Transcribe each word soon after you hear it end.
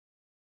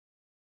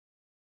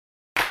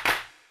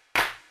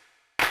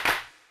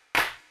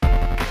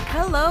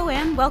Hello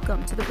and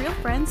welcome to the Real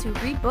Friends Who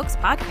Read Books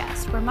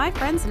podcast, where my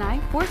friends and I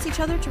force each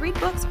other to read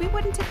books we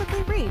wouldn't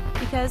typically read,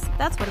 because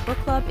that's what a book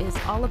club is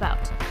all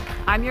about.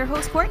 I'm your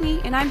host,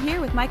 Courtney, and I'm here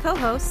with my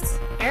co-hosts,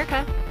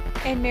 Erica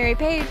and Mary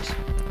Page.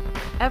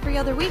 Every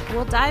other week,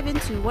 we'll dive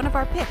into one of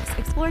our picks,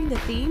 exploring the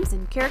themes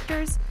and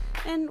characters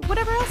and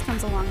whatever else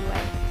comes along the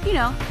way. You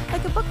know,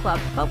 like a book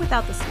club, but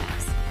without the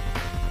snacks.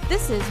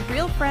 This is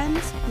Real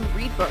Friends Who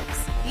Read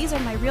Books. These are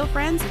my real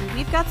friends, and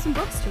we've got some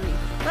books to read.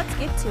 Let's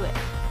get to it.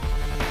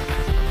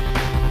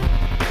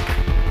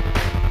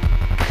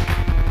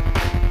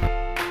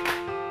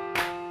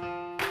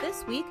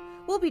 This week,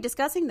 we'll be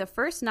discussing the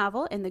first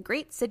novel in the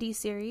Great City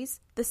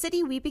series, The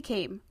City We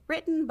Became,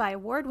 written by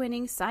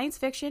award-winning science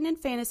fiction and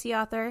fantasy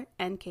author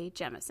N.K.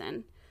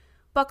 Jemisin.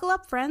 Buckle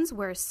up, friends,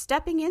 we're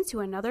stepping into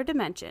another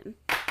dimension.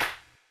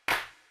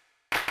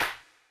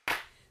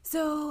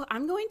 So,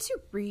 I'm going to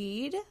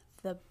read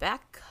the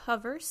back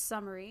cover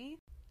summary.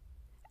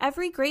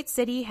 Every great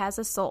city has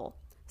a soul.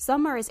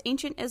 Some are as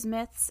ancient as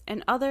myths,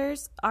 and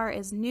others are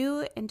as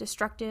new and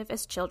destructive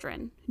as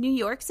children. New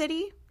York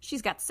City?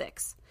 She's got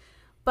 6.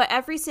 But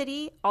every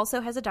city also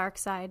has a dark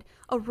side.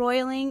 A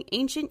roiling,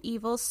 ancient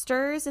evil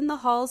stirs in the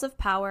halls of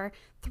power,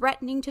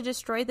 threatening to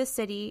destroy the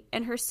city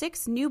and her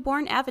 6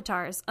 newborn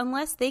avatars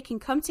unless they can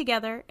come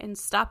together and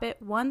stop it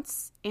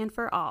once and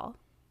for all.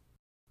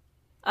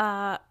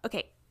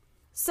 Okay.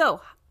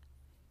 So,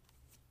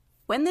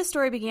 when this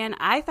story began,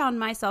 I found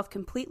myself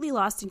completely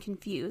lost and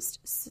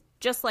confused,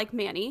 just like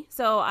Manny.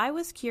 So I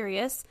was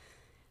curious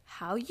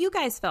how you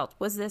guys felt.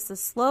 Was this a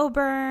slow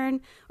burn,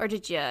 or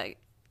did you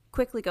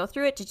quickly go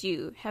through it? Did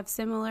you have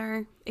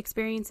similar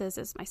experiences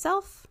as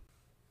myself?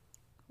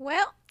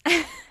 Well,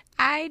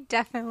 I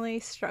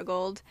definitely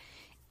struggled.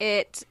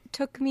 It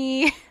took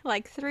me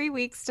like 3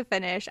 weeks to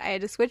finish. I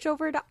had to switch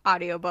over to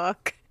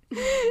audiobook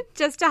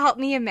just to help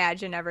me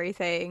imagine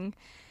everything.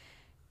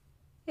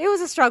 It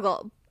was a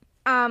struggle.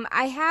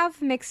 I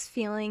have mixed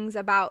feelings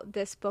about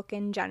this book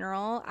in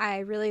general. I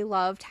really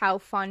loved how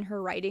fun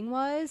her writing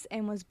was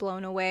and was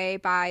blown away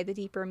by the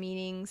deeper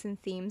meanings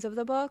and themes of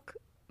the book.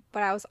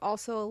 But I was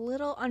also a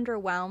little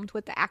underwhelmed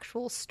with the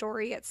actual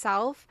story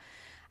itself.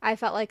 I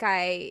felt like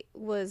I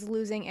was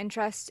losing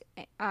interest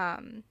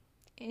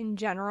in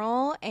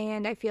general,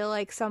 and I feel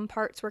like some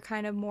parts were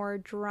kind of more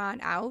drawn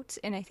out,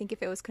 and I think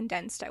if it was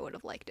condensed, I would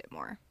have liked it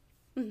more.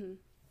 Mm-hmm.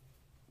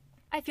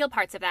 I feel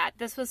parts of that.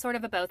 This was sort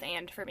of a both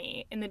and for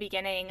me. In the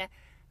beginning,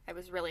 I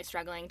was really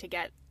struggling to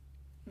get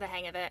the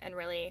hang of it and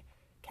really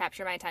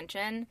capture my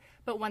attention.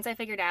 But once I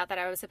figured out that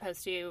I was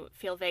supposed to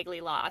feel vaguely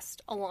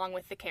lost along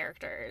with the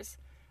characters,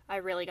 I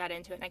really got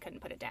into it and I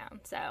couldn't put it down.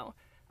 So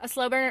a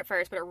slow burn at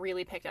first, but it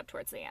really picked up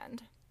towards the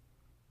end.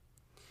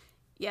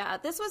 Yeah,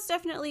 this was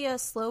definitely a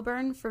slow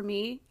burn for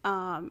me.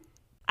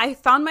 I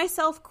found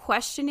myself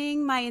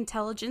questioning my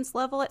intelligence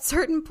level at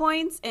certain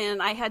points,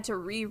 and I had to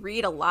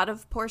reread a lot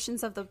of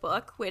portions of the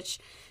book, which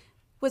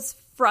was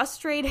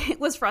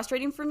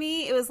frustrating for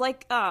me. It was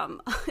like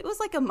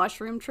a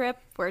mushroom trip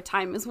where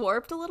time is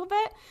warped a little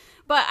bit.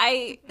 But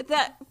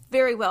that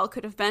very well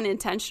could have been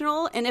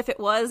intentional, and if it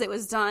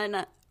was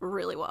done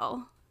really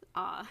well.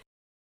 I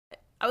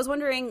was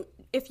wondering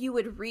if you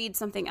would read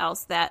something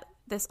else that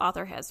this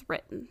author has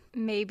written.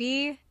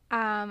 Maybe.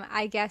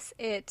 I guess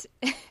it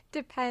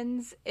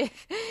depends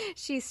if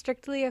she's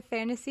strictly a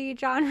fantasy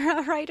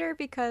genre writer,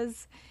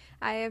 because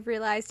I have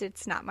realized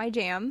it's not my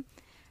jam.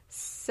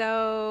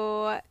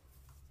 So,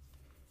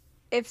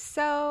 if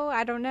so,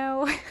 I don't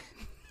know.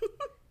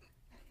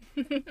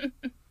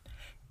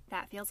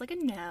 That feels like a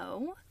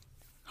no.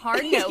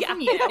 Hard no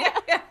from you.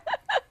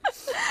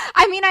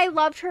 I mean, I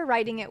loved her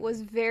writing. It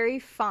was very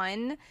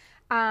fun,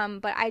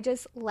 but I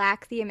just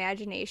lack the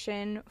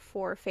imagination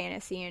for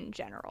fantasy in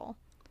general.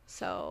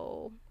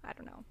 So, I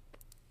don't know.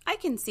 I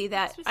can see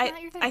that.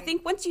 I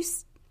think once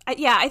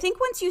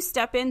you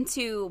step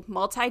into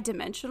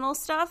multi-dimensional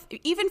stuff,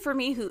 even for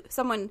me,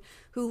 someone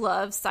who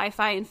loves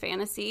sci-fi and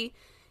fantasy,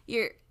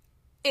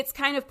 it's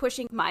kind of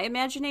pushing my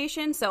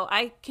imagination. So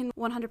I can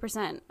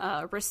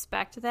 100%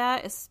 respect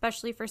that,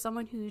 especially for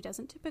someone who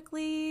doesn't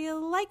typically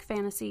like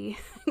fantasy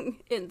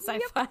in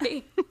sci-fi.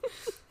 Yep.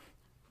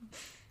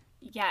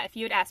 Yeah, if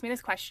you had asked me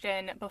this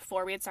question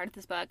before we had started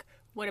this book,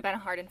 would have been a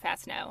hard and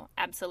fast no.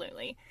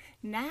 Absolutely.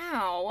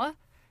 Now,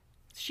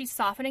 she's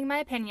softening my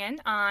opinion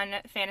on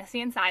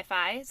fantasy and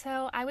sci-fi,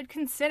 so I would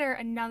consider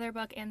another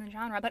book in the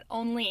genre, but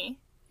only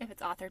if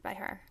it's authored by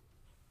her.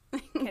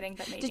 Kidding,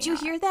 but maybe Did you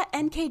hear that,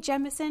 N.K.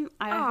 Jemisin?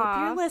 I hope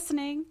you're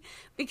listening,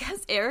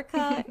 because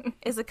Erica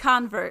is a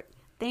convert,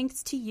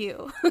 thanks to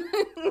you.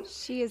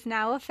 She is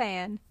now a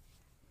fan.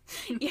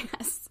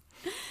 Yes.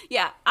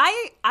 Yeah,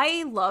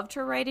 I loved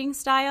her writing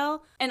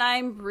style, and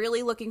I'm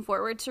really looking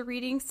forward to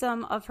reading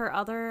some of her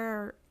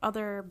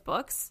other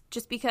books,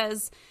 just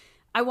because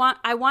I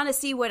want to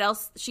see what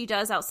else she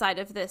does outside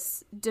of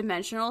this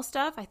dimensional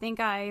stuff. I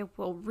think I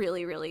will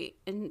really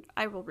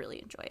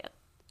enjoy it.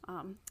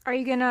 Are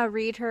you gonna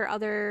read her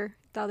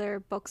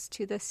other books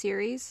to the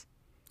series?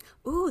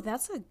 Ooh,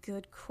 that's a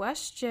good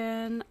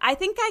question. I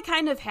think I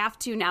kind of have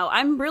to now.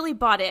 I'm really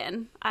bought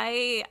in.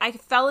 I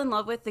fell in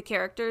love with the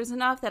characters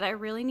enough that I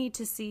really need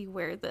to see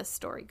where this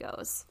story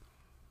goes.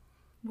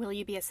 Will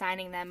you be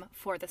assigning them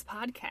for this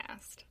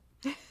podcast?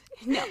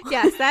 No.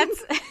 Yes,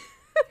 that's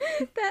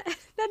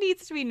that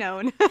needs to be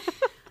known.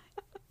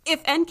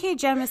 If N.K.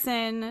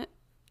 Jemisin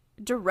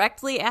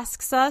directly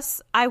asks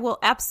us, I will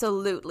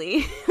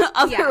absolutely.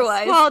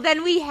 Otherwise, yes. Well,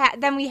 then we have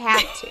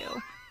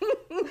to.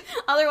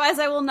 Otherwise,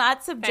 I will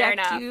not subject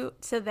you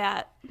to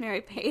that,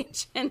 Mary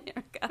Page and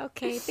Erica.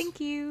 Okay, thank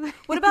you.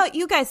 What about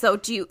you guys, though?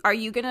 Are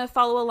you going to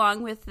follow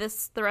along with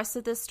the rest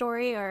of this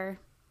story, or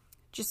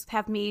just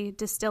have me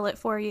distill it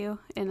for you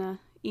in a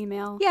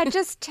email? Yeah,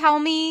 just tell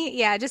me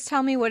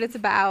what it's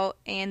about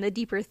and the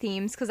deeper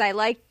themes, because I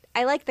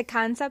like the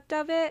concept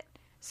of it.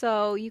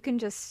 So you can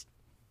just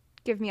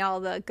give me all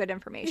the good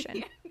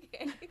information.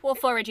 Okay. We'll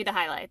forward you the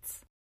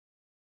highlights.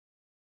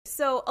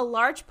 So a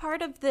large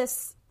part of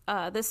this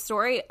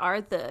story are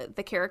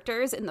the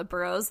characters and the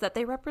boroughs that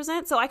they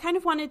represent. So I kind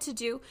of wanted to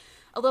do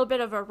a little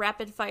bit of a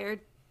rapid fire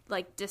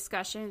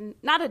discussion.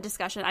 Not a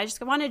discussion. I just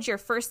wanted your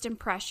first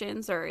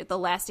impressions or the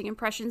lasting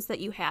impressions that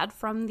you had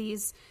from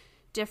these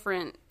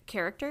different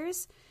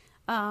characters.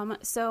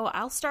 So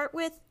I'll start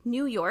with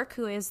New York,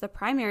 who is the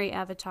primary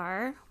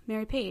avatar,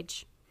 Mary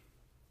Page.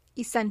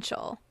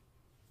 Essential.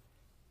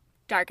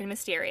 Dark and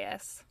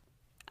mysterious.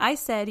 I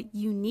said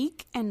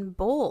unique and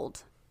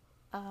bold.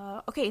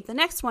 Okay, the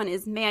next one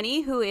is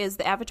Manny, who is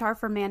the avatar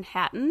for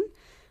Manhattan.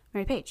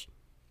 Mary Page.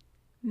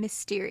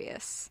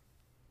 Mysterious.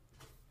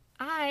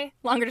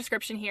 Longer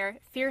description here,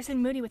 fierce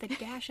and moody with a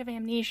dash of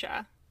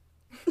amnesia.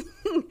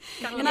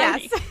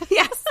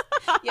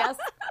 Yes.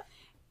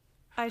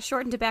 I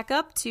shortened it back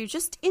up to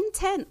just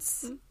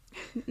intense.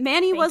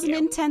 Manny was an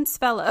intense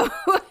fellow.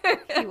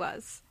 He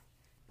was.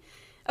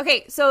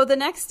 Okay, so the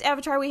next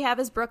avatar we have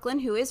is Brooklyn,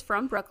 who is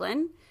from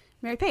Brooklyn.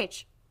 Mary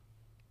Page.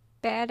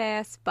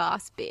 Badass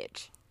boss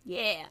bitch.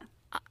 Yeah.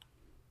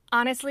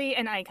 Honestly,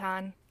 an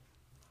icon.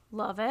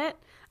 Love it.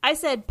 I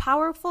said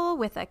powerful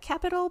with a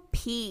capital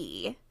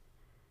P.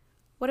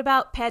 What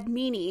about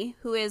Padmini,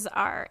 who is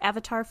our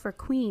avatar for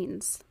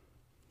Queens?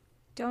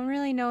 Don't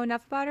really know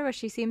enough about her, but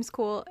she seems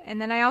cool.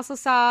 And then I also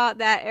saw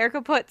that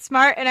Erica put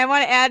smart, and I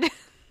want to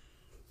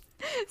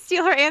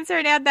steal her answer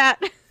and add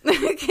that.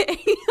 Okay.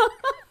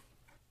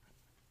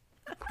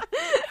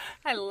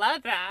 I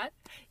love that.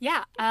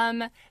 Yeah,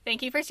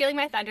 thank you for stealing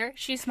my thunder.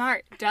 She's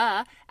smart,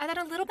 duh. And then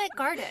a little bit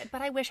guarded,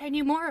 but I wish I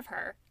knew more of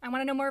her. I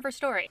want to know more of her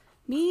story.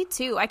 Me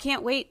too. I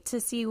can't wait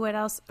to see what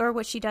else or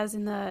what she does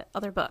in the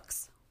other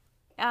books.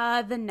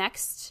 The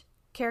next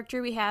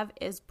character we have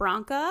is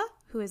Bronca,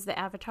 who is the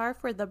avatar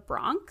for the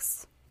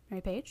Bronx.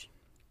 Mary Page.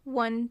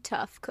 One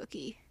tough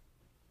cookie.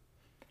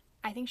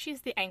 I think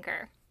she's the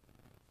anchor.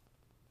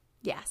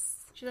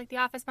 Yes. She's like the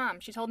office mom.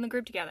 She's holding the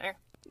group together.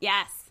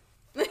 Yes.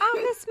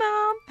 Office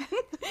mom.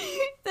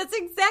 That's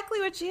exactly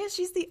what she is.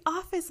 She's the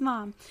office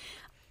mom.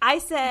 I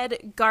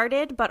said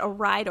guarded, but a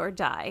ride or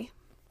die.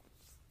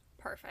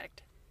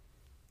 Perfect.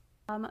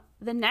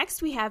 The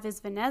next we have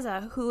is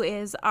Vanessa, who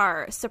is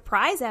our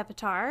surprise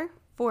avatar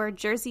for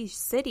Jersey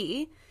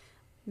City.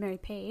 Mary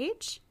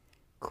Page.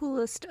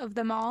 Coolest of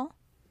them all.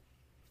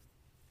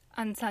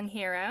 Unsung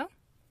hero.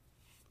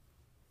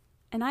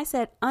 And I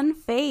said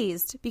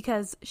unfazed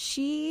because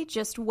she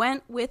just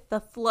went with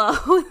the flow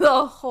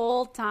the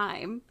whole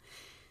time.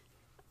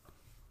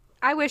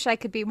 I wish I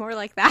could be more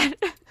like that.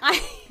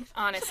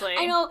 Honestly.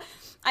 I know.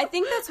 I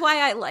think that's why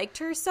I liked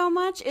her so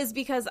much is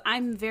because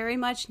I'm very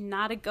much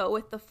not a go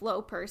with the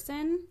flow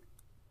person.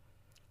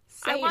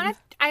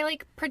 I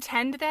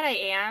pretend that I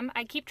am.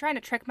 I keep trying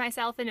to trick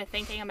myself into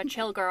thinking I'm a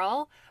chill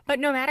girl, but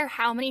no matter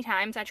how many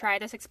times I try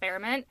this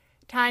experiment,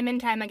 time and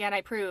time again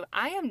I prove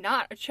I am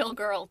not a chill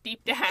girl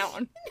deep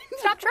down.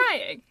 Stop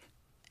trying.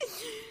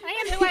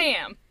 I am who I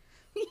am.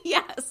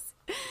 Yes.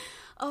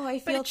 Oh, I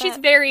feel But she's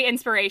very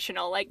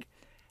inspirational. Like,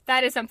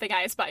 that is something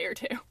I aspire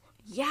to.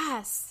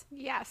 Yes.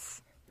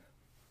 Yes.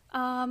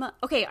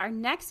 Okay, our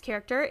next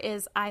character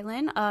is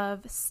Island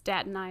of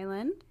Staten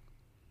Island.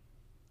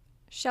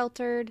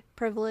 Sheltered,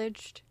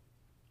 privileged.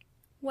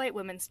 White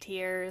woman's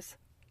tears.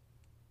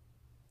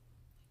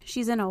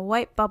 She's in a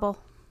white bubble.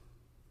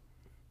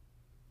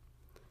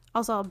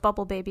 Also, a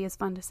bubble baby is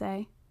fun to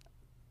say.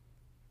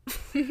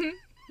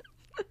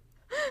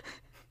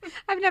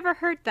 I've never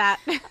heard that.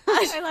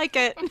 I like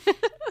it.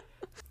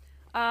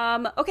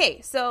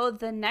 Okay, so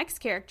the next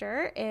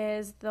character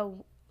is the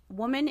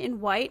woman in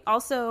white.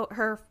 Also,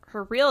 her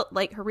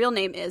real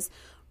name is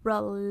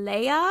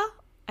R'lyeh.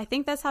 I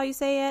think that's how you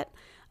say it.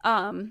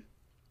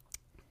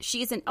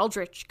 She's an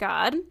eldritch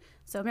god.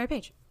 So, Mary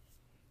Page.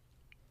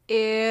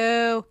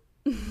 Ew.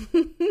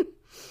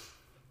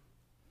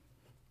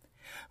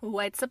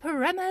 White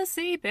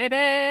supremacy,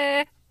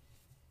 baby.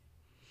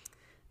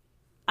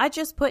 I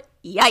just put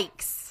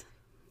yikes.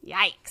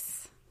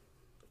 Yikes.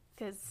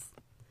 Because,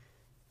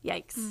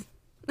 yikes.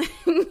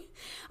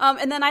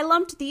 And then I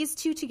lumped these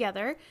two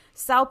together.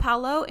 Sao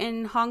Paulo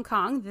and Hong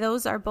Kong.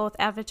 Those are both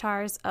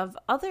avatars of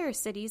other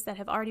cities that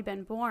have already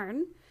been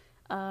born.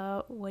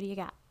 what do you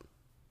got?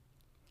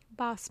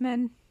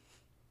 Bossman.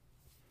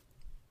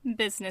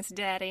 Business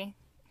daddy.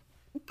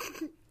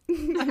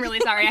 I'm really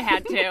sorry I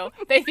had to.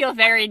 They feel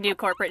very new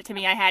corporate to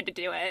me. I had to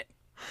do it.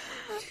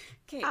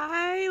 Okay.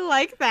 I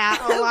like that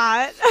a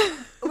lot.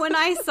 When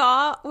I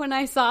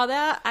saw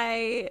that,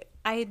 I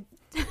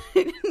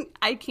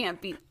I can't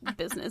beat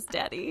Business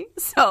Daddy,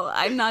 so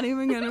I'm not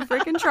even gonna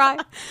freaking try.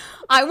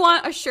 I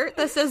want a shirt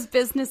that says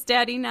Business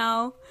Daddy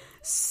now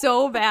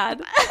so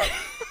bad.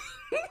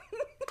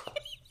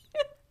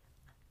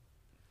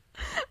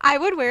 I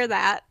would wear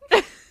that.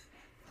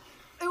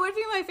 It would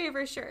be my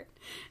favorite shirt.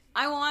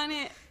 I want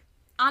it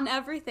on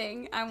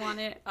everything. I want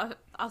it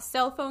a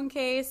cell phone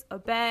case, a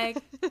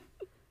bag.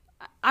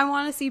 I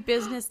want to see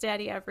Business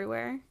Daddy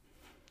everywhere.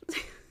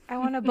 I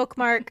want a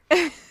bookmark.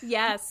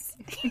 Yes.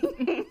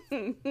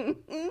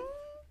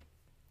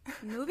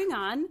 Moving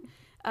on.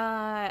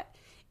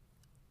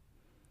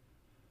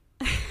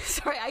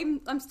 Sorry,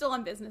 I'm still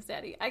on Business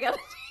Daddy. I got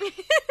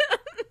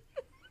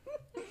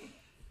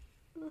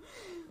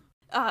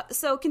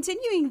so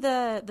continuing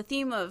the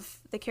theme of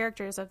the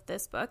characters of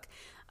this book,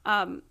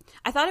 I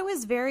thought it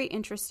was very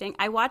interesting.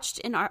 I watched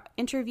an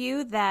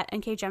interview that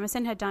N.K.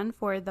 Jemisin had done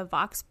for the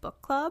Vox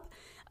Book Club,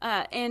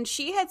 and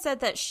she had said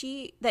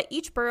that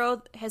each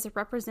borough has a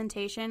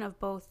representation of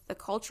both the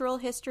cultural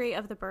history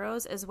of the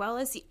boroughs as well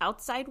as the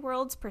outside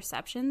world's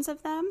perceptions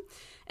of them.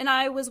 And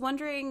I was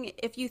wondering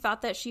if you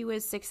thought that she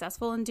was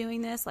successful in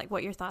doing this, like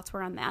what your thoughts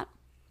were on that.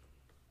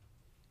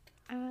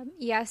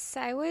 Yes,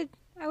 I would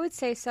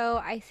say so.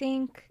 I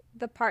think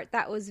the part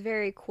that was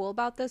very cool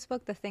about this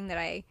book, the thing that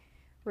I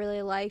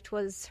really liked,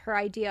 was her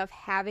idea of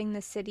having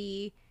the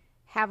city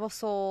have a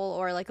soul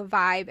or like a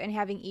vibe, and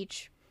having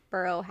each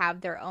borough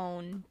have their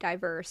own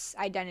diverse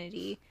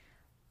identity,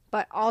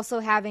 but also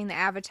having the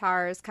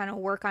avatars kind of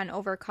work on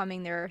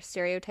overcoming their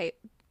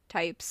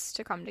stereotypes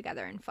to come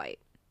together and fight.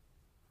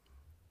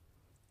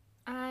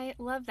 I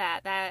love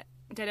that. That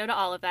ditto to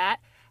all of that.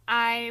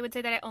 I would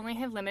say that I only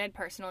have limited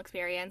personal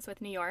experience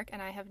with New York,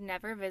 and I have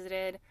never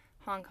visited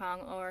Hong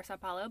Kong or Sao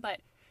Paulo,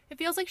 but it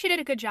feels like she did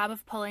a good job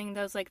of pulling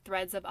those like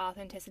threads of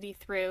authenticity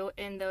through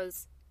in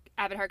those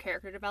avatar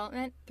character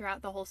development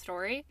throughout the whole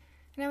story.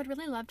 And I would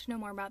really love to know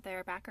more about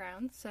their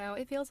background, so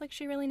it feels like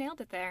she really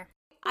nailed it there.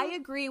 I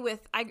agree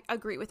with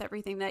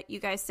everything that you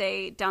guys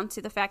say, down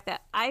to the fact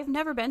that I've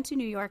never been to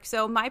New York,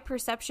 so my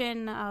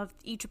perception of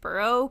each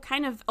borough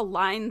kind of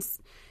aligns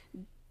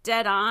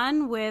dead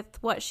on with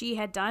what she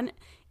had done,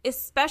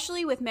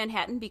 especially with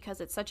Manhattan,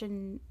 because it's such a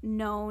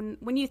known,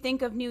 when you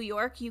think of New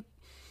York,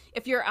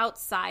 if you're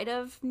outside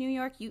of New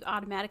York, you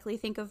automatically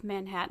think of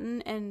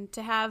Manhattan, and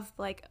to have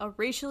like a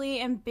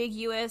racially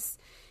ambiguous,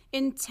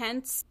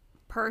 intense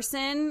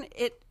person,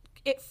 it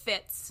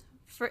fits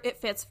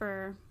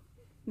for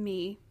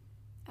me,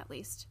 at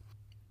least.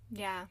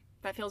 Yeah,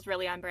 that feels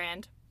really on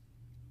brand.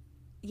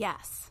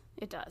 Yes,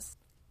 it does.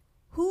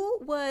 Who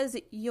was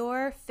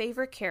your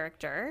favorite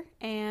character,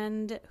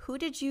 and who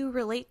did you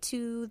relate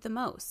to the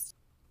most?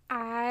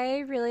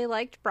 I really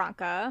liked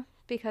Branka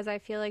because I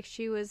feel like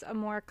she was a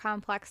more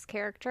complex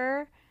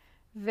character,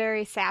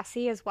 very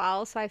sassy as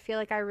well, so I feel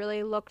like I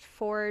really looked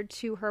forward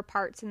to her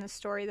parts in the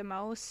story the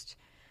most.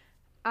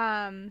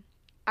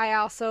 I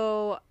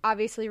also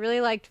obviously really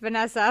liked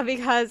Vanessa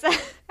because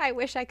I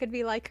wish I could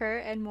be like her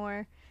and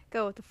more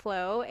go with the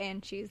flow,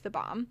 and she's the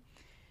bomb.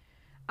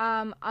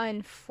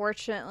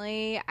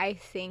 Unfortunately, I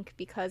think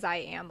because I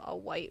am a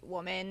white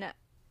woman,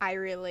 I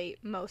relate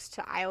most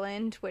to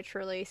Island, which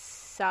really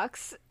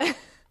sucks. But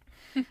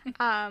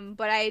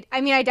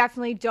I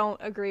definitely don't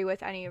agree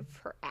with any of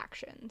her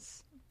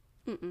actions.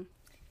 Mm-mm.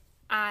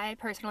 I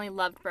personally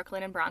loved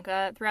Brooklyn and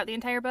Branka throughout the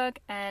entire book,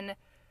 and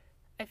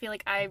I feel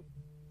like I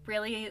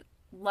really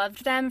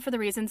loved them for the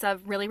reasons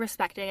of really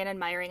respecting and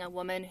admiring a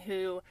woman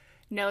who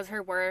knows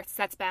her worth,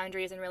 sets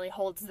boundaries, and really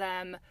holds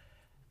them,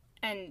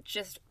 and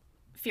just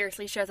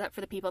fiercely shows up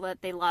for the people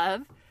that they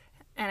love.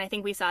 And I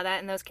think we saw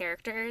that in those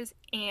characters.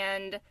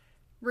 And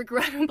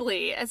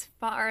regrettably, as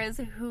far as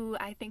who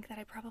I think that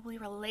I probably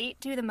relate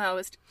to the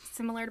most,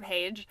 similar to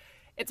Paige,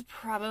 it's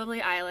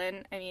probably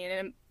Island. I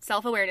mean,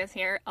 self-awareness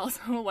here,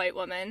 also a white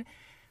woman.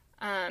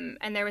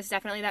 And there was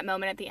definitely that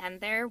moment at the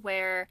end there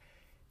where,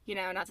 you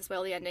know, not to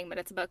spoil the ending, but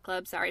it's a book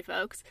club, sorry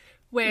folks,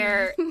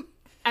 where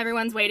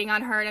everyone's waiting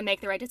on her to make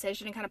the right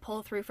decision and kind of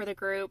pull through for the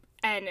group,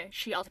 and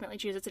she ultimately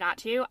chooses not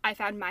to. I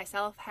found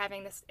myself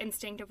having this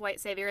instinct of white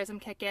saviorism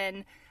kick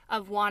in,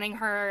 of wanting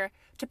her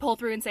to pull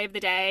through and save the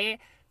day,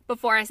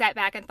 before I sat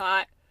back and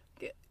thought,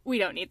 we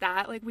don't need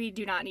that. Like, we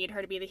do not need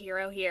her to be the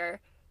hero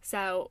here.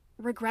 So,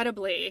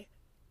 regrettably,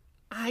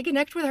 I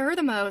connect with her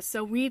the most,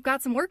 so we've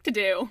got some work to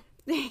do.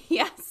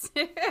 Yes.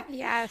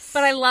 Yes.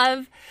 But I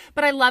love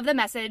the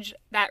message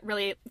that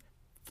really,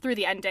 through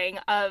the ending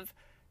of,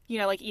 you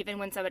know, like, even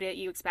when somebody that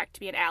you expect to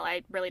be an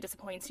ally really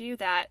disappoints you,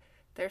 that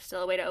there's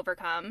still a way to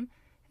overcome,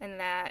 and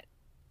that,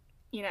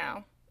 you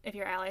know, if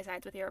your ally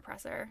sides with your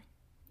oppressor,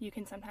 you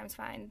can sometimes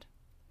find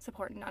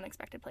support in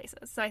unexpected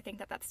places. So I think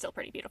that that's still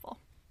pretty beautiful.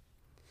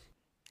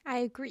 I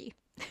agree.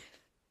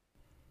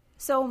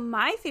 So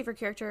my favorite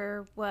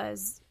character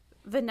was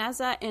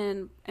Vanessa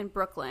and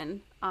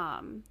Brooklyn,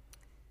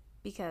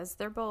 because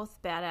they're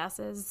both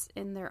badasses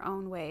in their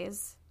own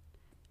ways.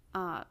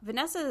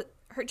 Vanessa,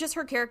 her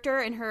character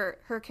and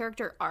her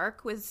character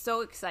arc was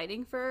so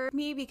exciting for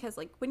me because,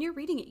 like, when you're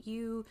reading it,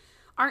 you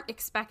aren't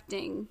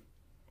expecting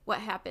what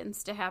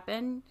happens to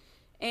happen.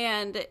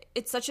 And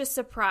it's such a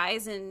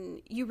surprise,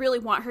 and you really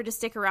want her to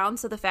stick around.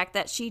 So the fact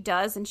that she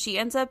does, and she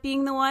ends up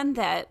being the one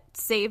that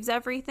saves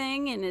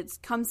everything, and it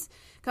comes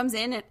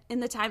in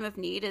the time of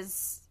need,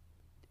 is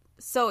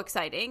so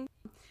exciting.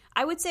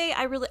 I would say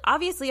I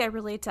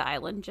relate to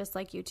Island just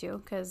like you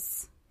two,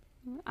 because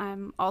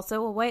I'm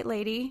also a white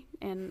lady,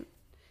 and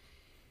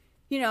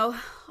you know,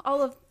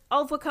 all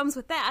of what comes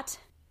with that.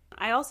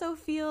 I also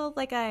feel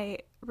like I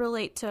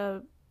relate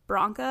to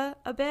Bronca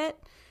a bit.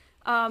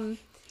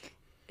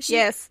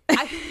 Yes.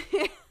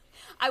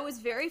 I was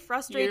very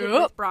frustrated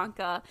with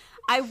Bronca.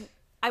 I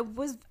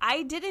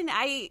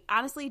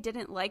honestly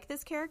didn't like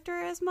this character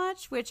as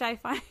much, which I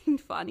find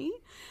funny.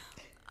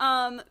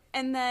 And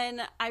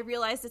then I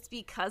realized it's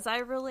because I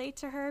relate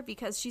to her,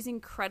 because she's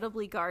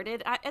incredibly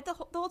guarded. The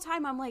whole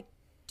time I'm like,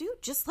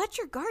 dude, just let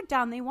your guard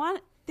down. They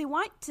want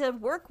to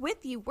work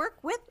with you,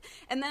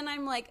 and then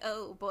I'm like,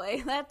 oh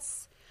boy, that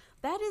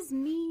is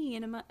me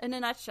in a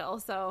nutshell.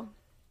 So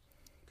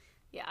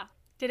yeah.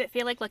 Did it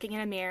feel like looking in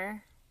a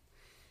mirror?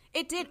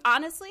 It did,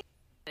 honestly.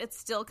 It's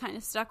still kind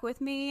of stuck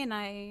with me, and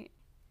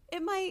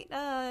it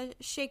might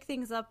shake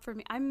things up for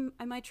me. I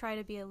might try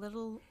to be a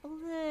little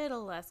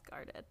less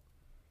guarded,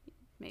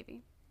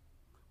 maybe.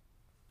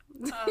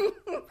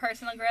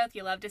 Personal growth,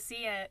 you love to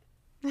see it.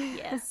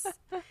 Yes.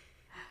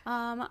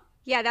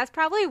 Yeah, that's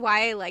probably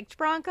why I liked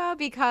Bronca,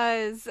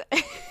 because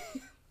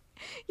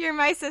you're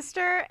my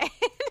sister, and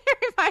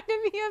it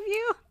reminded me of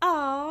you.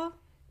 Oh,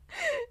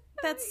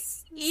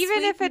 that's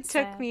even if it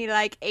took me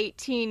like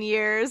 18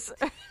 years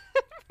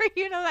for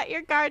you to let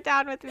your guard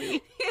down with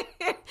me.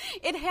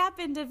 It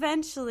happened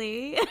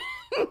eventually.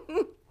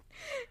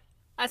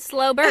 A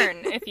slow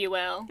burn, if you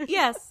will.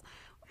 Yes.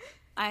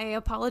 I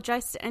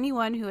apologize to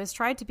anyone who has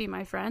tried to be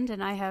my friend,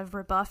 and I have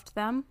rebuffed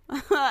them,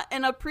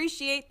 and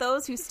appreciate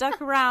those who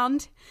stuck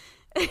around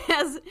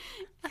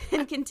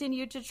and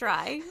continued to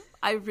try.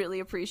 I really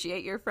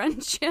appreciate your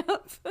friendship.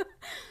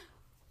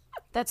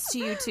 That's to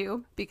you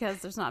too,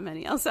 because there's not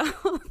many else out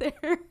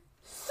there.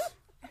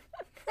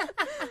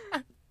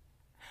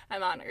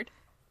 I'm honored.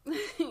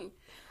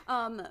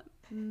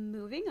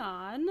 Moving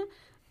on.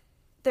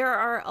 There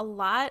are a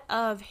lot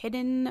of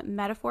hidden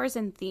metaphors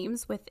and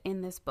themes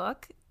within this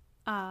book.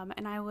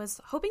 And I was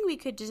hoping we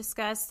could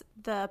discuss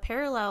the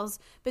parallels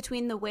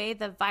between the way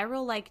the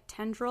viral-like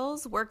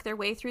tendrils work their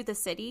way through the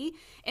city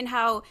and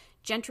how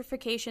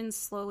gentrification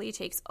slowly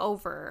takes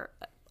over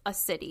a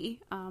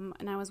city.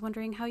 And I was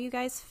wondering how you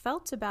guys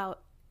felt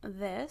about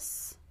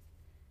this.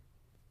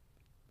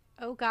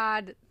 Oh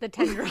God, the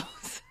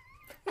tendrils.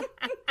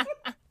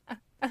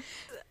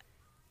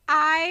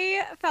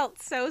 I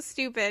felt so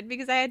stupid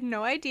because I had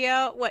no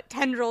idea what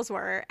tendrils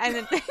were,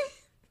 and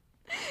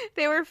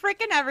they were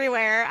freaking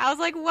everywhere. I was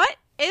like, what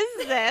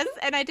is this?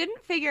 And I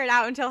didn't figure it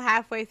out until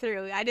halfway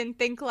through. I didn't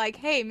think like,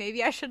 hey,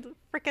 maybe I should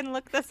freaking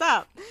look this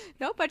up.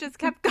 Nope, I just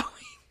kept going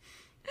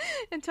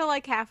until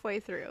like halfway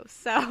through.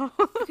 So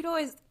you could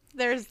always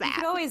there's that. You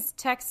could always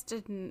text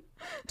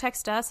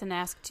us and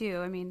ask too.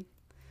 I mean,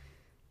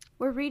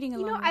 we're reading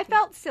along. You know, I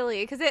felt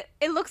silly because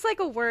it looks like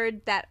a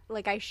word that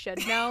like I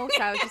should know.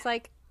 So I was just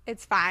like,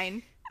 it's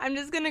fine. I'm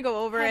just gonna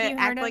go over it,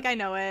 act like I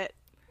know it.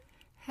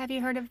 Have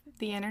you heard of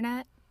the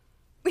internet?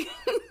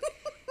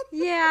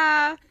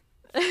 Yeah.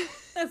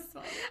 That's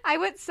fine. I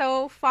went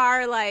so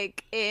far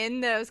like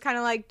in that I was kind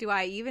of like, do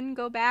I even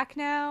go back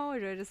now or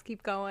do I just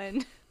keep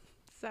going?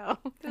 So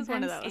it was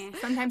one of those.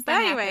 Sometimes But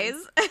that anyways.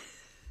 happens.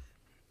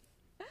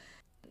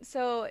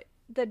 So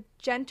the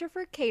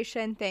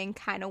gentrification thing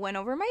kind of went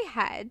over my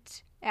head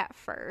at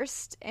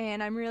first,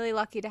 and I'm really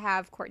lucky to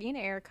have Courtney and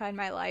Erica in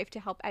my life to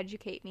help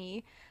educate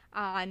me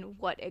on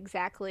what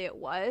exactly it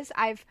was.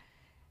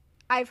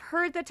 I've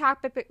heard the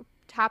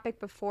topic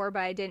before,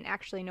 but I didn't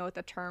actually know what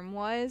the term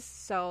was,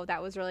 so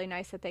that was really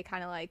nice that they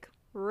kind of like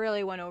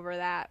really went over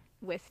that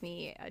with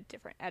me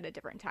at a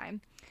different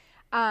time.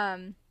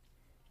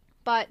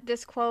 But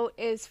this quote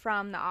is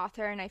from the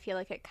author, and I feel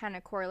like it kind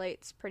of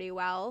correlates pretty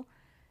well.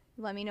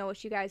 Let me know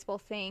what you guys will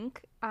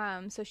think.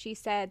 So she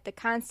said, the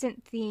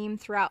constant theme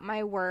throughout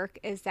my work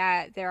is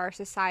that there are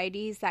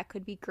societies that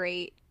could be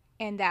great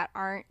and that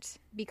aren't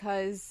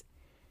because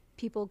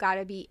people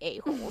gotta be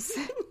a-holes.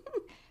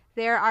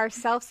 There are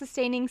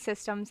self-sustaining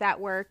systems at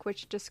work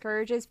which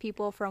discourages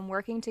people from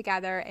working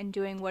together and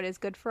doing what is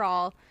good for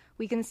all.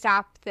 We can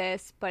stop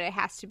this, but it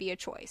has to be a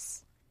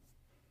choice.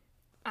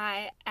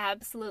 I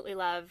absolutely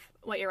love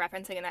what you're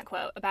referencing in that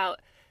quote about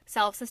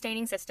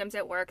self-sustaining systems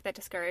at work that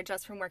discourage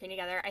us from working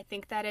together. I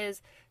think that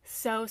is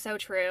so, so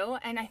true.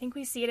 And I think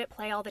we see it at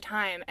play all the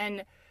time.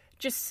 And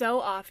just so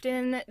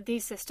often,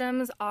 these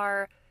systems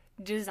are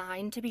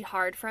designed to be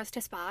hard for us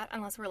to spot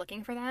unless we're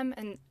looking for them.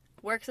 And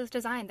works as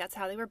designed. That's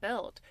how they were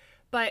built.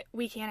 But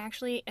we can't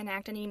actually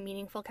enact any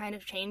meaningful kind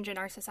of change in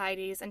our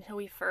societies until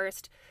we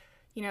first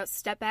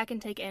step back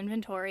and take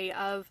inventory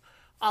of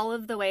all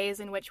of the ways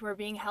in which we're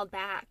being held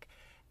back.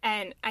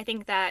 And I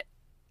think that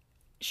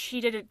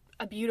she did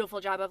a beautiful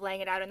job of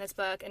laying it out in this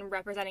book and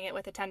representing it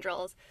with the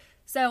tendrils.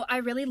 So I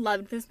really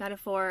loved this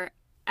metaphor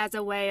as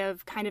a way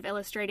of kind of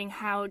illustrating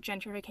how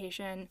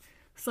gentrification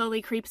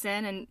slowly creeps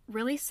in and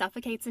really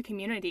suffocates a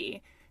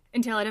community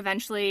until it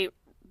eventually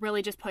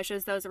really just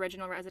pushes those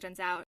original residents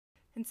out.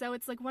 And so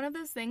it's like one of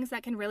those things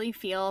that can really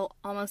feel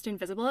almost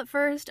invisible at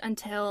first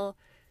until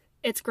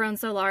it's grown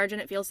so large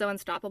and it feels so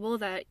unstoppable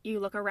that you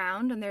look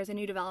around and there's a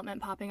new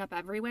development popping up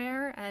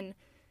everywhere. And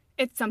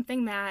it's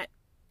something that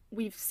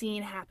we've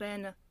seen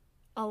happen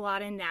a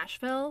lot in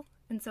Nashville.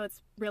 And so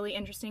it's really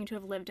interesting to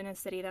have lived in a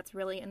city that's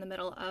really in the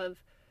middle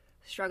of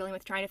struggling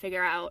with trying to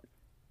figure out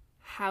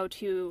how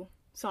to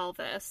solve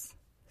this.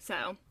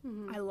 So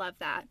I love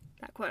that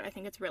quote. I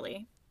think it's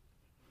really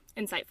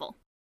insightful.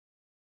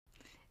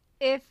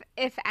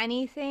 If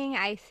anything,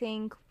 I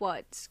think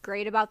what's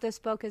great about this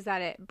book is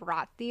that it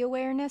brought the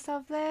awareness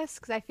of this,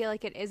 because I feel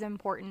like it is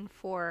important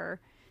for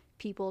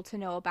people to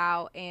know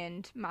about.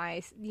 And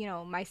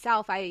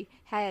myself, I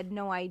had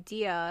no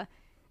idea.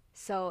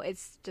 So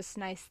it's just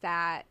nice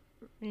that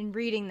in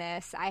reading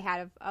this, I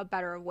had a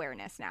better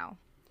awareness now.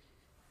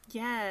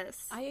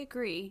 Yes, I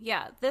agree.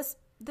 Yeah, this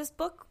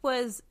book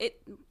was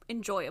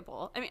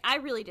enjoyable. I mean, I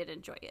really did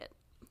enjoy it,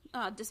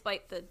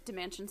 despite the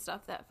dimension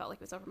stuff that felt like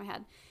it was over my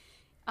head.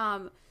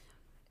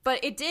 But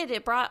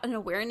it brought an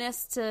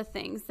awareness to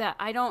things that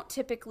I don't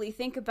typically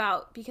think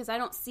about because I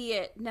don't see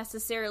it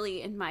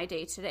necessarily in my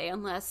day-to-day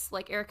unless,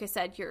 like Erica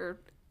said, you're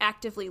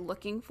actively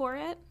looking for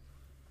it.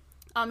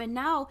 And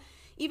now,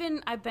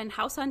 even I've been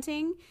house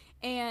hunting,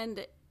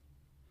 and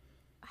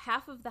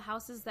half of the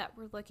houses that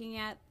we're looking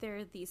at,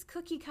 they're these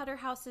cookie cutter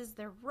houses.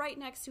 They're right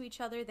next to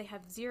each other. They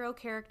have zero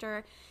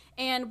character.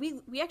 And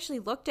we actually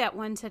looked at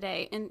one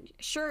today, and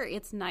sure,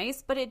 it's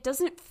nice, but it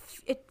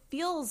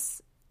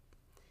feels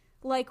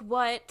like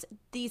what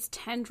these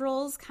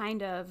tendrils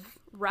kind of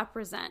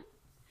represent.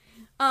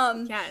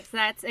 Yes,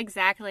 that's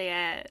exactly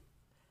it.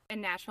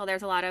 In Nashville,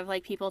 there's a lot of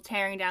like people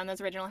tearing down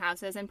those original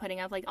houses and putting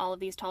up like all of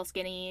these tall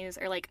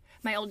skinnies, or like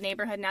my old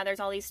neighborhood now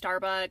there's all these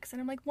Starbucks, and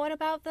I'm like, what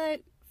about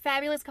the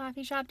fabulous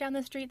coffee shop down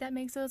the street that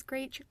makes those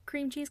great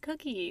cream cheese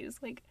cookies?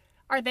 Like,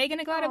 are they going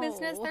to go out of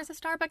business? There's a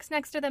Starbucks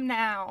next to them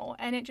now,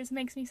 and it just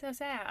makes me so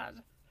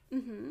sad.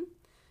 Mm-hmm.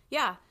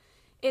 Yeah.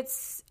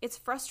 It's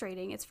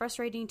frustrating. It's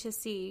frustrating to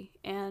see,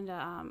 and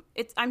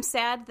I'm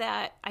sad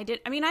that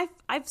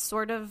I've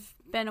sort of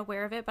been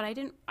aware of it, but I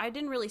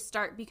didn't really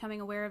start becoming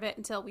aware of it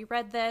until we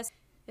read this.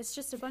 It's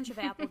just a bunch of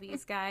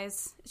Applebee's,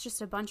 guys. It's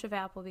just a bunch of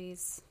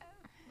Applebee's,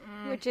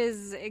 which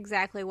is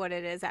exactly what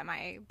it is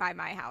by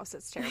my house.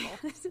 It's terrible.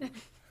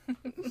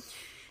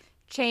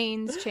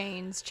 Chains.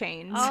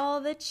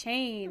 All the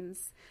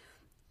chains.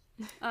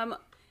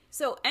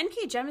 So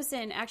N.K.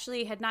 Jemisin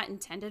actually had not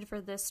intended for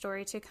this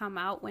story to come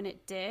out when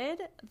it did.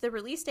 The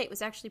release date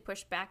was actually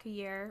pushed back a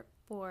year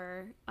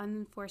for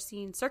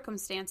unforeseen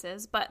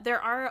circumstances, but there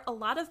are a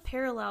lot of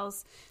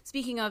parallels.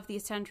 Speaking of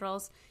these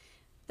tendrils,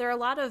 there are a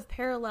lot of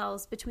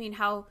parallels between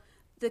how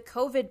the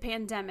COVID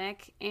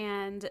pandemic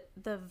and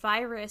the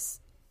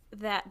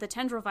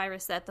tendril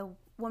virus that the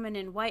woman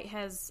in white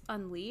has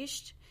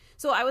unleashed.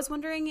 So I was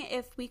wondering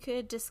if we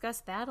could discuss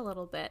that a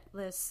little bit,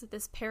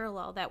 this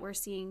parallel that we're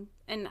seeing,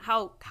 and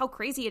how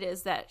crazy it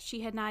is that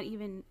she had not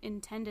even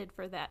intended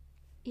for that.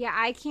 Yeah,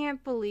 I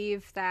can't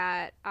believe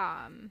that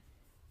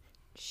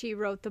she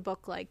wrote the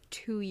book like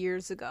 2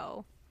 years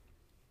ago.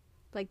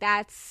 Like,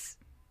 that's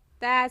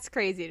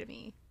crazy to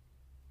me.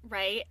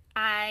 Right?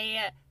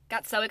 I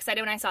got so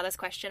excited when I saw this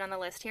question on the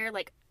list here.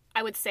 Like,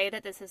 I would say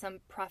that this is some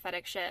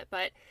prophetic shit,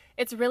 but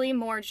it's really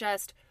more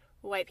just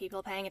white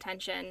people paying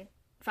attention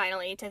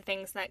finally to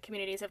things that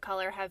communities of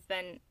color have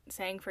been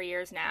saying for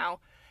years now.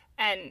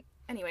 And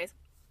anyways,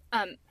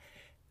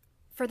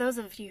 for those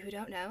of you who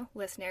don't know,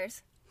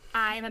 listeners,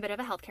 I am a bit of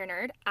a healthcare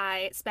nerd.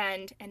 I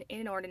spend an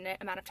inordinate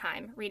amount of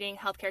time reading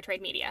healthcare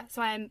trade media.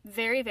 So I'm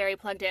very, very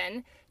plugged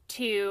in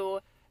to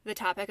the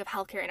topic of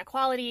healthcare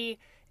inequality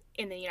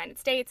in the United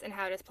States and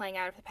how it is playing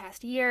out over the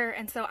past year.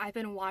 And so I've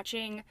been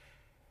watching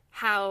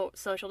how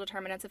social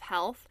determinants of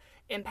health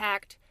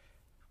impact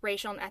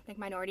racial and ethnic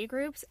minority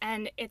groups,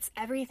 and it's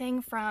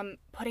everything from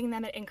putting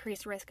them at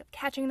increased risk of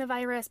catching the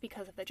virus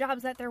because of the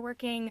jobs that they're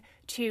working,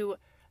 to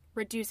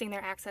reducing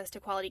their access to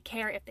quality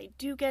care if they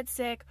do get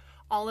sick,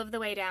 all of the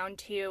way down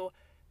to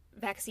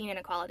vaccine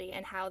inequality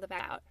and how the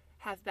vaccines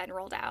have been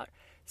rolled out.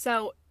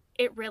 So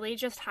it really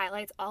just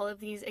highlights all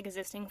of these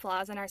existing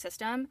flaws in our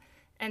system,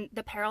 and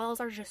the parallels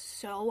are just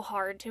so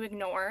hard to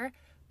ignore.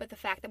 But the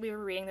fact that we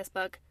were reading this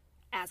book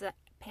as a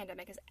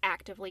pandemic is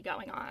actively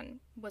going on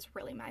was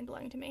really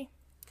mind-blowing to me.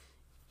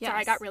 Yes.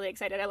 Sorry, I got really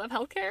excited. I love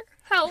healthcare.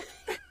 Help.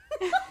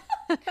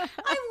 I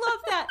love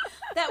that.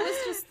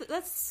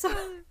 That's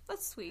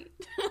sweet.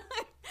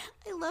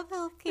 I love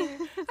healthcare.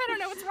 I don't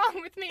know what's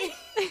wrong with me.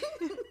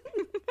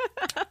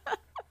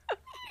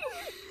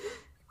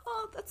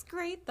 Oh, that's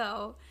great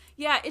though.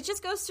 Yeah, it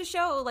just goes to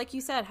show, like you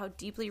said, how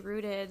deeply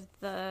rooted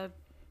the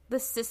the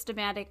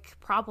systematic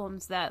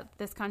problems that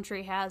this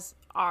country has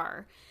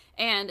are.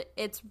 And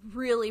it's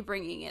really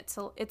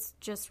it's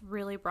just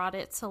really brought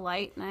it to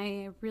light. And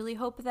I really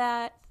hope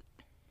that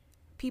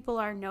people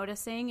are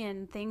noticing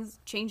and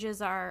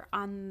changes are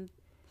on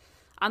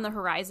the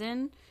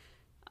horizon,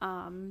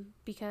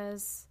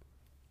 because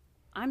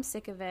I'm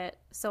sick of it.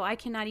 So I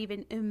cannot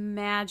even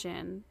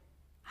imagine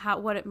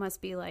what it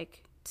must be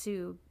like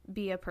to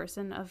be a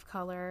person of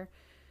color.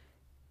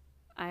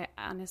 I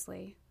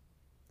honestly,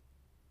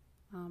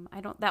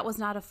 that was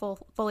not a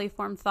fully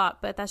formed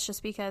thought, but that's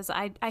just because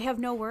I have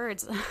no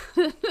words.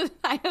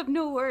 I have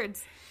no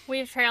words.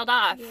 We've trailed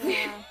off.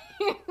 Yeah.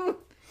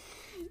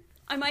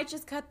 I might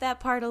just cut that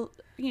part,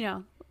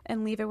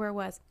 and leave it where it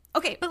was.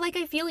 Okay. But, like,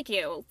 I feel like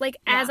you. Like,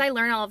 as I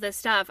learn all of this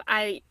stuff,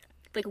 I,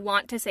 like,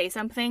 want to say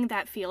something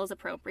that feels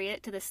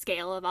appropriate to the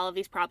scale of all of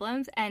these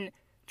problems, and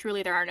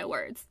truly there are no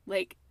words.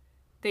 Like,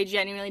 they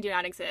genuinely do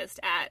not exist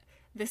at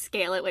the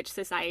scale at which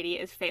society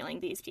is failing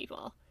these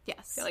people.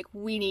 Yes. So, like,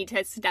 we need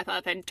to step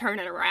up and turn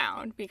it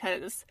around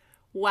because,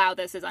 wow,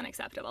 this is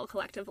unacceptable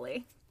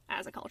collectively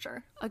as a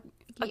culture.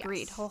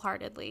 Agreed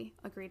wholeheartedly.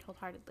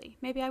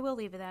 Maybe I will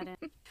leave that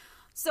in.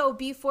 So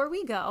before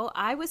we go,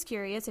 I was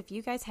curious if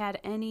you guys had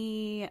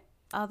any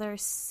other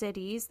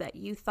cities that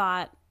you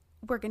thought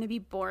were going to be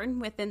born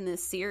within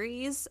this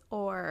series,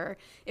 or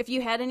if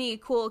you had any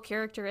cool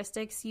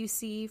characteristics you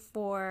see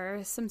for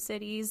some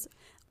cities,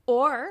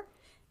 or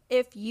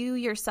if you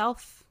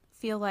yourself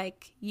feel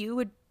like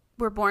you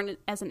were born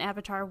as an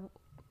avatar,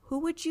 who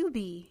would you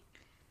be?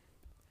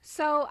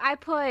 So I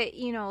put,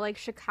 like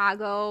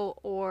Chicago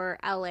or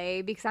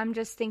LA because I'm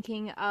just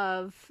thinking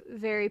of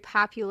very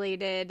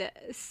populated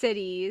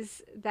cities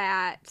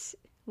that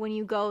when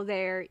you go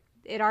there,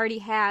 it already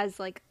has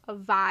like a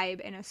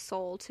vibe and a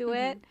soul to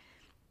it.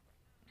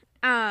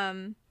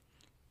 And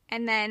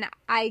then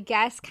I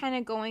guess kind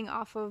of going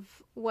off of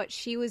what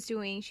she was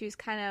doing, she was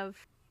kind of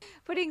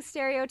putting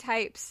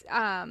stereotypes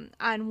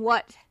on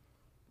what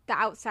the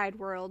outside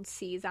world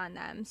sees on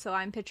them. So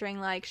I'm picturing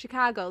like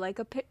Chicago, like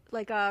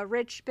a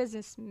rich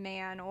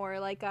businessman or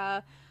like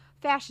a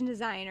fashion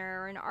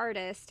designer or an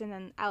artist, and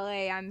then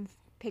LA I'm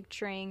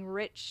picturing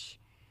rich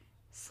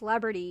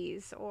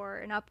celebrities or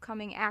an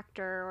upcoming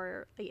actor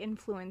or like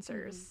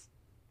influencers.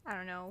 I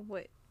don't know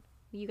what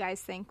you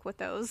guys think with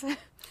those.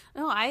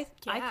 No, I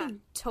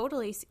can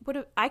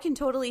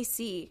totally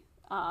see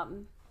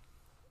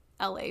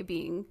LA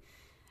being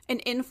an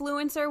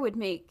influencer would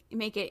make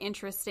it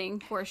interesting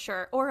for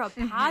sure, or a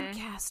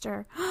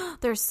podcaster.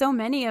 There's so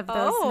many of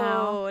those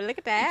now. Oh, look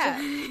at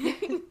that.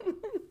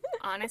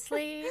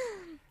 Honestly,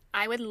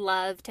 I would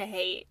love to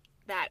hate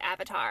that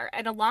avatar.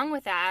 And along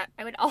with that,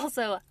 I would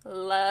also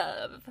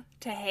love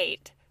to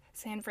hate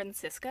San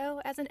Francisco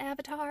as an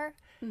avatar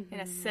in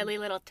a silly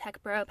little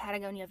tech bro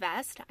Patagonia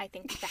vest. I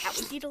think that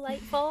would be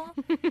delightful.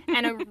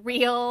 And a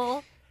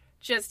real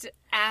just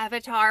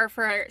avatar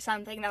for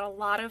something that a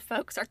lot of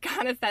folks are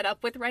kind of fed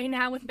up with right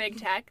now with big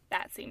tech.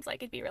 That seems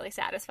like it'd be really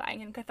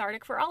satisfying and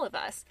cathartic for all of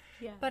us.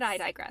 Yes. But I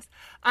digress.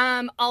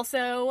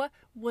 Also,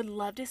 would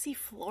love to see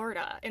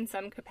Florida in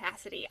some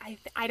capacity.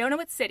 I don't know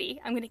what city.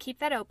 I'm going to keep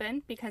that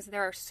open because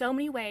there are so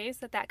many ways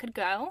that could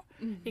go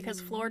because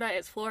Florida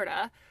is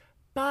Florida.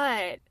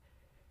 But,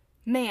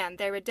 man,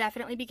 there would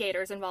definitely be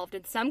gators involved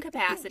in some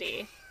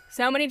capacity.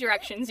 So many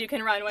directions you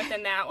can run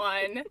within that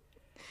one.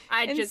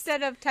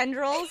 Instead of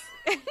tendrils?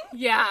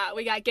 Yeah,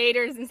 we got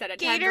gators instead of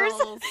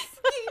tendrils.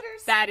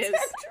 Gators.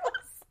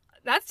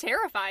 That's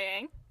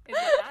terrifying, is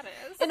what that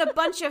is. And a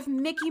bunch of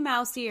Mickey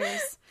Mouse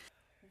ears.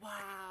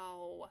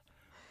 Wow.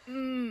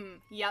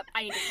 Yep,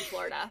 I need to see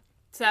Florida.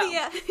 So,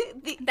 yeah,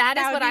 that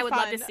is what I would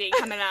love to see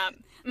coming up.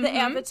 The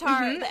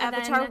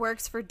Avatar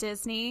works for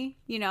Disney,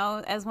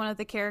 as one of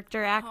the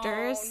character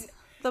actors.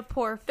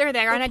 They're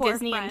there on a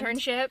Disney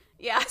internship.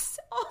 Yes.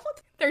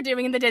 They're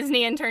doing the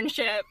Disney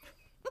internship.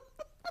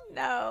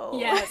 No.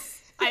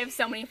 Yes. I have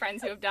so many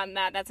friends who have done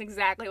that. That's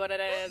exactly what it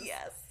is.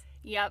 Yes.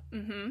 Yep.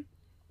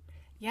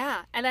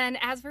 Yeah. And then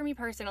as for me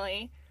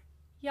personally,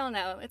 y'all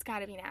know it's got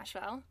to be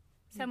Nashville.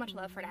 So much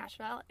love for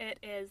Nashville. It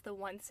is the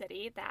one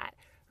city that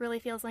really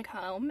feels like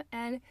home.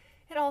 And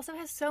it also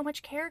has so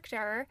much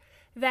character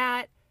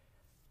that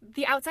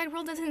the outside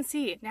world doesn't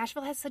see.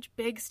 Nashville has such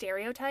big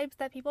stereotypes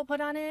that people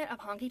put on it of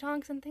honky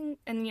tonks and things,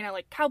 and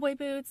like cowboy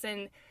boots,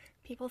 and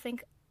people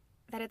think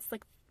that it's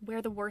like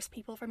where the worst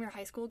people from your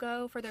high school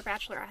go for their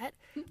bachelorette.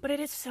 But it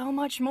is so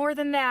much more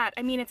than that.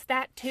 I mean, it's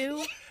that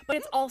too, but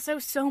it's also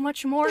so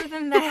much more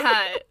than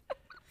that.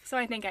 So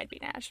I think I'd be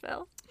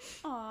Nashville.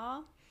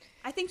 Aw.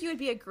 I think you would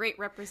be a great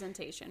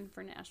representation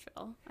for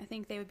Nashville. I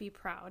think they would be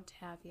proud to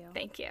have you.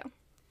 Thank you.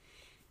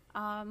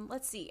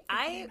 Let's see.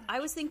 I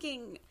was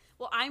thinking,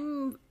 well,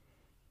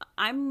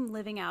 I'm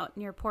living out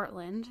near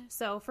Portland.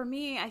 So for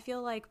me, I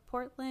feel like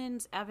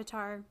Portland's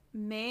avatar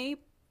may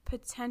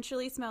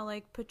potentially smell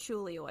like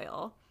patchouli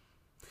oil.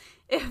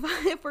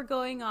 If we're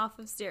going off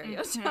of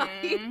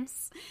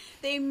stereotypes,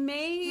 they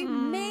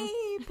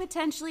may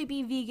potentially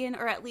be vegan,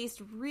 or at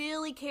least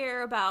really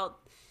care about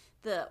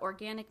the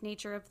organic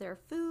nature of their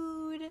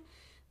food.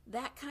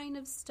 that kind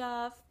of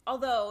stuff.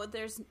 Although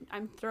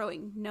I'm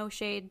throwing no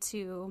shade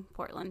to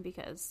Portland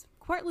because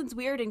Portland's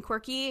weird and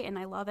quirky, and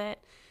I love it.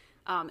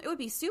 It would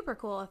be super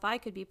cool if I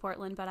could be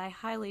Portland, but I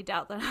highly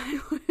doubt that I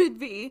would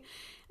be.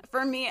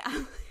 For me,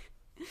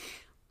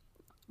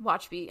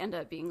 watch me end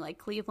up being like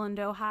Cleveland,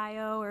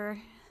 Ohio, or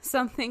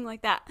something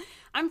like that.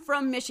 I'm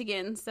from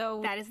Michigan,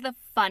 so... That is the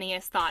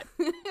funniest thought.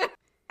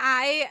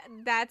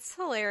 That's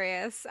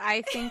hilarious.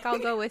 I think I'll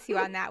go with you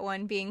on that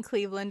one, being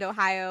Cleveland,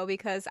 Ohio,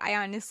 because I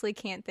honestly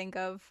can't think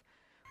of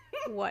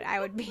what I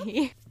would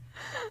be.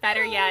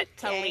 Better yet,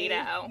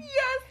 Toledo.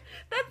 Yes,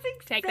 that's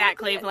exactly Take that,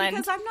 Cleveland.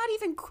 Because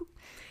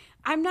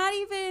I'm not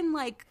even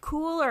like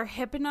cool or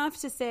hip enough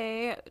to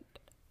say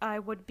I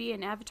would be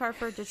an avatar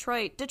for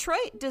Detroit.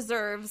 Detroit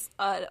deserves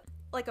a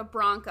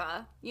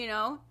Bronca, you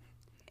know?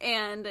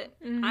 And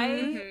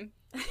I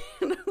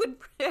would...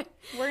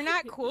 We're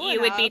not cool You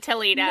enough. would be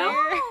Toledo.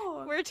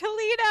 No. We're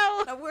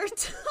Toledo. We're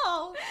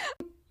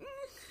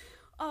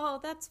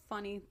Oh, that's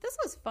funny. This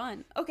was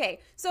fun. Okay,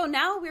 so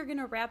now we're going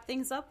to wrap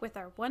things up with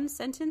our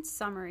one-sentence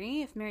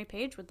summary. If Mary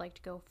Paige would like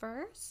to go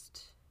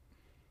first.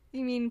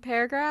 You mean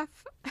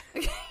paragraph?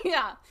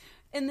 Yeah.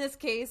 In this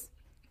case,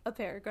 a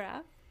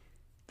paragraph.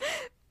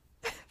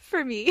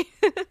 For me.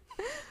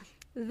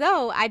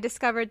 Though I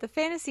discovered the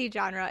fantasy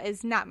genre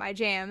is not my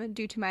jam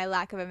due to my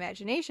lack of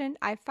imagination,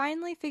 I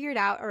finally figured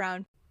out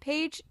around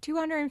page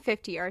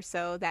 250 or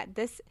so that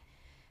this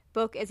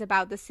book is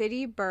about the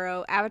city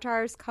borough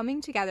avatars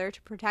coming together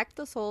to protect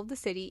the soul of the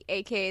city,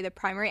 aka the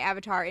primary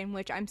avatar, in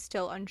which I'm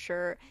still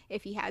unsure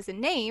if he has a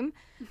name,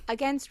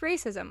 against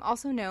racism,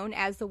 also known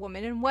as the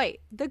woman in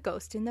white, the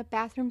ghost in the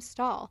bathroom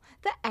stall,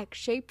 the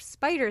X-shaped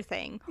spider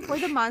thing, or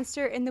the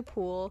monster in the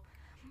pool,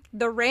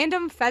 the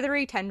random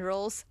feathery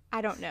tendrils, I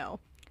don't know,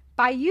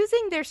 by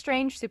using their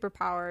strange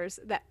superpowers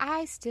that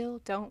I still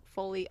don't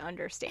fully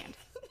understand.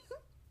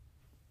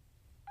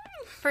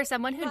 For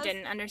someone who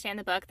didn't understand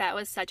the book, that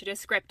was such a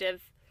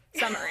descriptive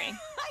summary.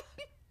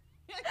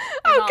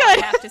 Oh, all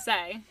good. I have to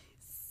say.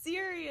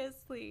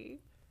 Seriously.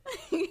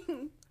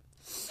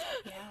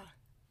 Yeah.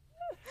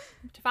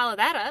 To follow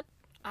that up,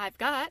 I've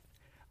got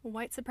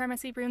white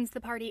supremacy ruins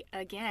the party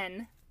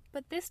again,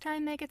 but this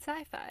time make it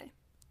sci-fi.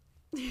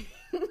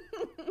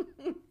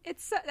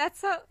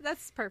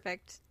 That's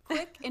perfect.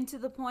 Quick and to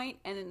the point,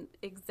 and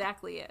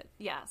exactly it.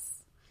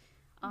 Yes.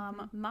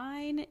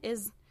 Mine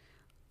is...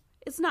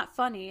 It's not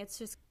funny. It's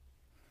just...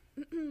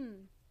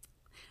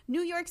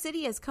 New York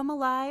City has come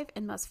alive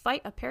and must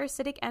fight a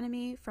parasitic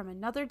enemy from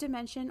another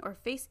dimension or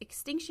face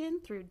extinction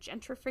through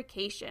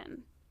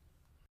gentrification.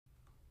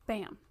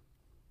 Bam.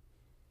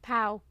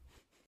 Pow.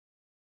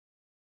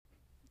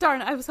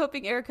 Darn, I was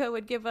hoping Erica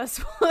would give us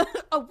a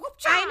whoop.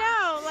 I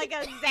know, like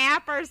a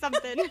zap or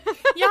something.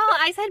 Y'all,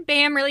 I said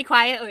bam really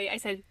quietly. I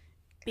said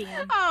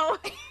bam. Oh.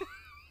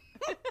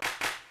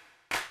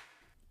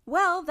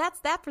 Well, that's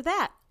that for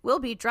that. We'll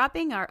be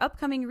dropping our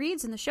upcoming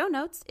reads in the show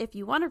notes if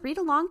you want to read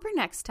along for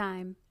next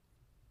time.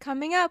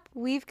 Coming up,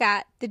 we've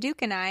got The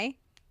Duke and I,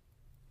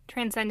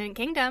 Transcendent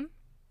Kingdom,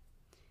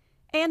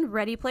 and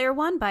Ready Player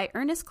One by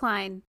Ernest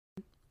Cline.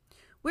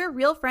 We're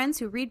real friends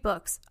who read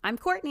books. I'm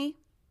Courtney.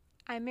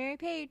 I'm Mary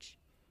Paige.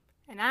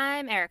 and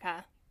I'm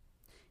Erica.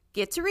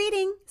 Get to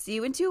reading. See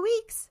you in 2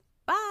 weeks.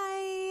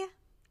 Bye.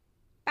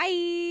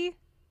 Bye.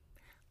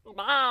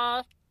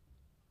 Bye.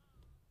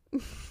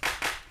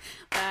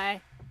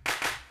 Bye.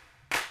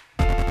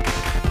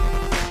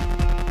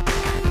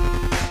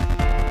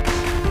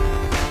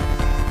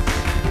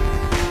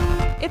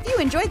 If you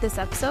enjoyed this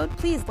episode,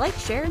 please like,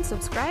 share, and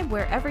subscribe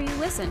wherever you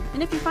listen.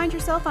 And if you find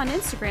yourself on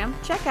Instagram,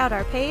 check out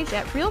our page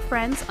at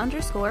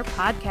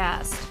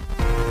realfriends_podcast.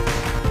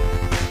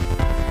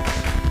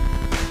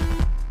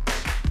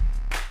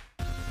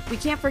 We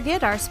can't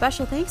forget our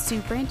special thanks to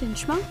Brandon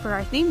Schmunk for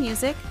our theme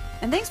music.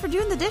 And thanks for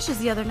doing the dishes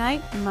the other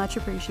night. Much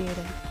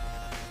appreciated.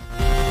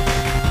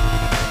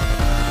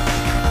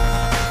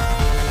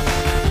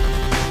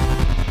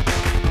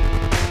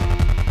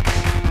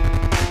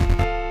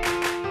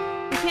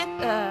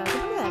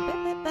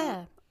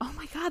 Oh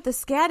my god, the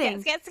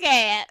scatting.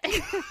 Scat.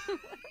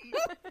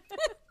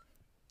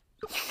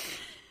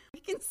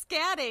 Freaking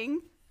scatting.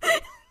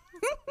 I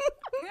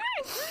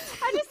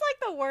just like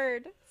the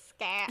word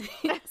scat.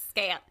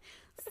 Scat.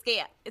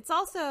 It's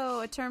also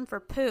a term for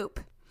poop.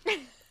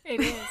 It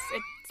is.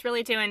 It's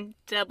really doing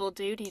double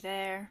duty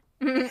there.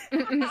 Oh!